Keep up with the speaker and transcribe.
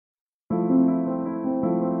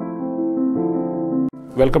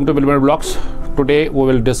Welcome to BilMed Blogs. Today we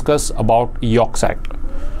will discuss about Yolk Sac.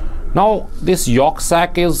 Now this Yolk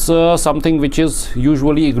Sac is something which is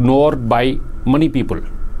usually ignored by many people.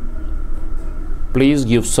 Please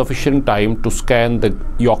give sufficient time to scan the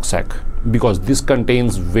Yolk Sac because this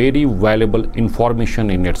contains very valuable information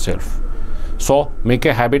in itself. So make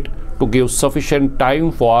a habit to give sufficient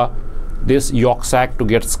time for this Yolk Sac to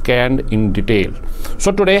get scanned in detail.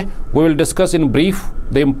 So today we will discuss in brief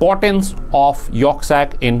the importance of Yolk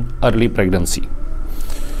Sac in early pregnancy.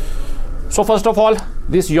 So first of all,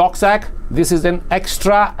 this Yolk Sac, this is an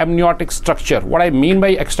extra amniotic structure. What I mean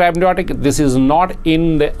by extra amniotic, this is not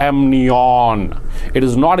in the amnion. It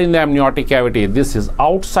is not in the amniotic cavity. This is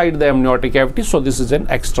outside the amniotic cavity. So this is an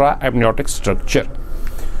extra amniotic structure.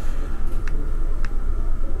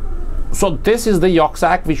 So this is the Yolk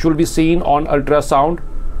Sac which will be seen on ultrasound.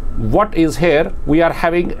 What is here? We are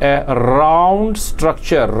having a round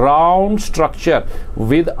structure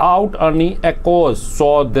without any echoes.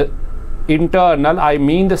 So the internal, I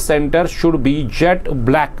mean the center, should be jet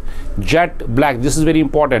black. This is very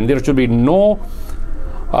important. There should be no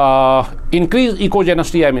increased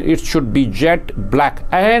echogenicity. I mean it should be jet black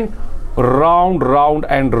and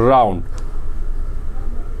round.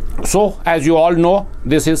 So as you all know,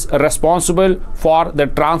 this is responsible for the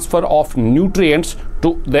transfer of nutrients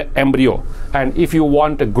to the embryo, and if you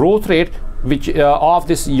want a growth rate which of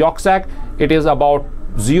this Yolk Sac, it is about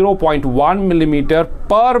 0.1 millimeter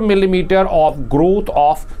per millimeter of growth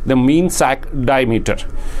of the mean sac diameter.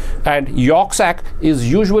 And Yolk Sac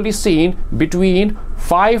is usually seen between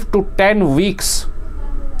 5 to 10 weeks.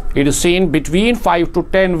 It is seen between 5 to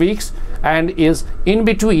 10 weeks and is in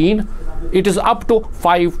between, it is up to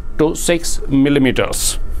 5 to 6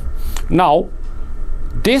 millimeters. Now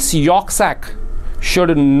this Yolk Sac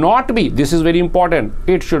should not be, this is very important,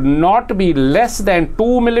 it should not be less than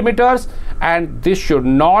 2 millimeters and this should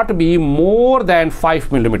not be more than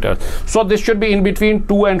 5 millimeters. So this should be in between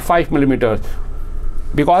 2 and 5 millimeters,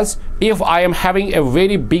 because if I am having a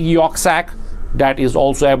very big Yolk Sac, that is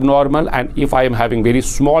also abnormal, and if I am having very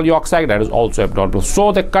small Yolk Sac, that is also abnormal.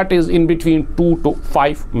 So the cut is in between 2 to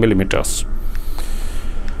 5 millimeters.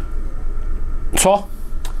 So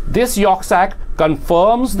this Yolk Sac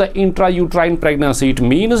confirms the intrauterine pregnancy. It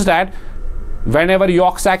means that whenever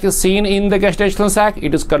Yolk Sac is seen in the gestational sac,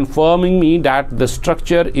 it is confirming me that the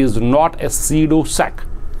structure is not a pseudo sac.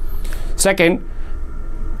 Second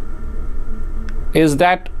is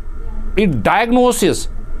that it diagnoses.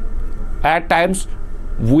 At times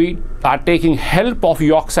we are taking help of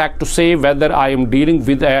Yolk Sac to say whether I am dealing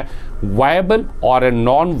with a viable or a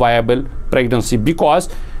non-viable pregnancy, because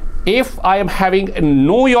if I am having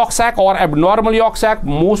no Yolk Sac or abnormal Yolk Sac,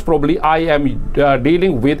 most probably I am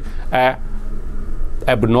dealing with a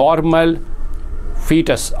abnormal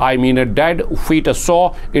fetus, I mean a dead fetus.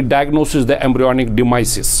 So it diagnoses the embryonic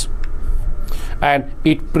demises and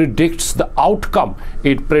it predicts the outcome.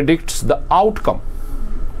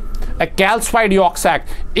 A calcified Yolk Sac,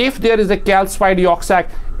 if there is a calcified Yolk Sac,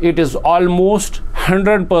 it is almost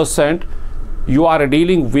 100% you are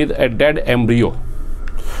dealing with a dead embryo.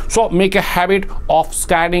 So make a habit of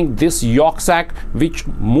scanning this Yolk Sac, which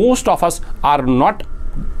most of us are not.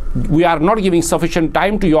 We are not giving sufficient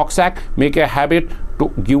time to Yolk Sac. Make a habit to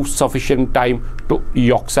give sufficient time to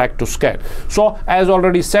Yolk Sac to scan. So as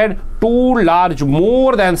already said, too large,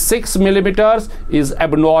 more than 6 millimeters is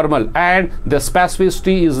abnormal, and the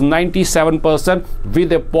specificity is 97%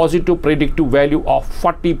 with a positive predictive value of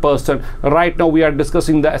 40%. Right now we are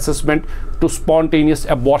discussing the assessment to spontaneous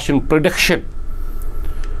abortion prediction.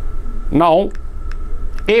 Now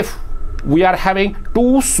if we are having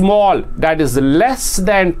too small, that is less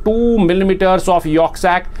than 2 millimeters of Yolk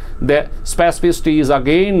Sac, the specificity is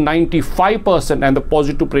again 95% and the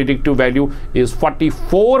positive predictive value is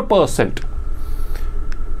 44%.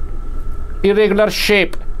 Irregular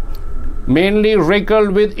shape, mainly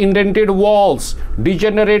wrinkled with indented walls,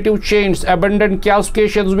 degenerative change, abundant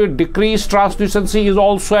calcifications with decreased translucency is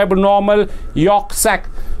also abnormal Yolk Sac.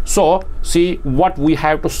 So see what we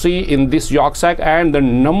have to see in this Yolk Sac, and the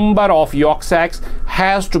number of Yolk Sacs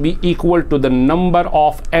has to be equal to the number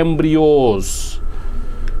of embryos.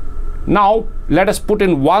 Now let us put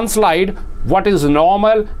in one slide what is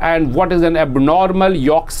normal and what is an abnormal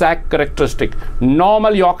Yolk Sac characteristic.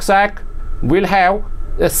 Normal Yolk Sac will have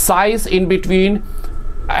a size in between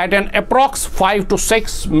at an approx 5 to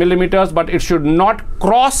 6 millimeters, but it should not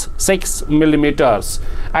cross 6 millimeters,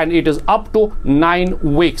 and it is up to 9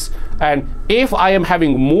 weeks. And if I am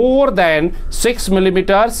having more than 6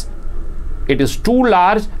 millimeters, it is too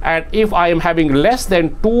large, and if I am having less than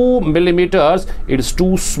 2 millimeters, it is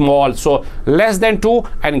too small. So less than 2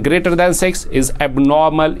 and greater than 6 is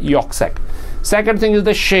abnormal yolk sac. Second thing is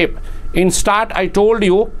the shape. In start I told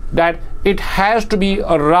you that it has to be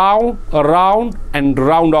round and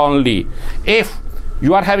round only. If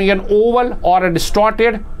you are having an oval or a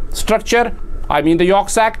distorted structure, I mean the yolk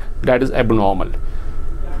sac, that is abnormal.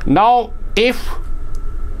 Now if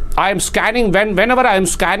I am scanning, whenever I am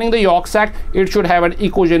scanning the yolk sac, it should have an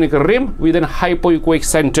echogenic rim with an hypoechoic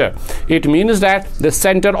center. It means that the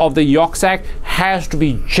center of the yolk sac has to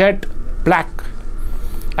be jet black,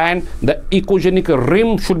 and the echogenic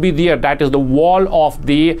rim should be there, that is the wall of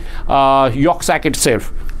the yolk sac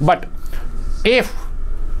itself. But if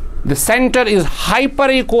the center is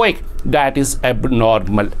hyperechoic, that is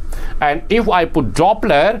abnormal. And if I put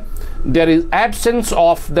Doppler, there is absence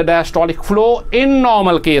of the diastolic flow in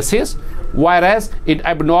normal cases, whereas in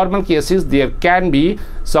abnormal cases there can be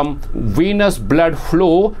some venous blood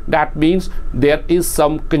flow. That means there is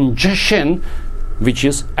some congestion which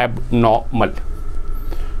is abnormal.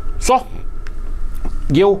 So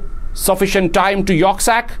give sufficient time to yolk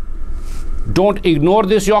sac. Don't ignore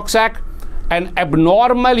this yolk sac. An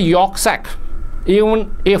abnormal yolk sac,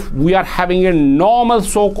 even if we are having a normal,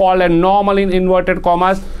 so-called a normal in inverted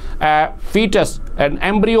commas, fetus, an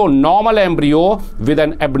embryo, normal embryo with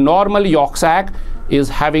an abnormal yolk sac is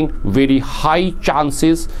having very high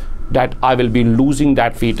chances that I will be losing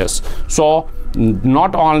that fetus. So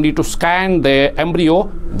not only to scan the embryo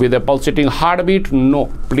with a pulsating heartbeat, no,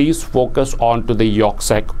 please focus on to the yolk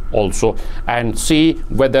sac also and see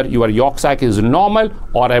whether your yolk sac is normal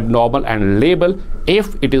or abnormal, and label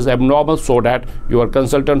if it is abnormal, so that your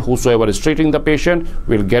consultant, whosoever is treating the patient,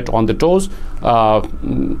 will get on the toes,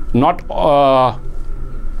 not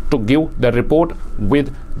to give the report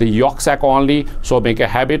with the yolk sac only. So make a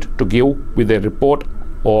habit to give with a report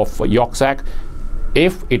of yolk sac.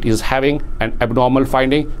 If it is having an abnormal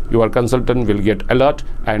finding, your consultant will get alert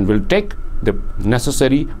and will take the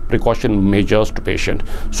necessary precaution measures to patient.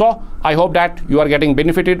 So I hope that you are getting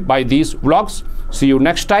benefited by these vlogs. See you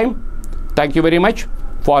next time. Thank you very much.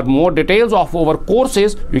 For more details of our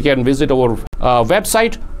courses, you can visit our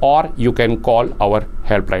website, or you can call our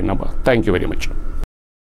helpline number. Thank you very much.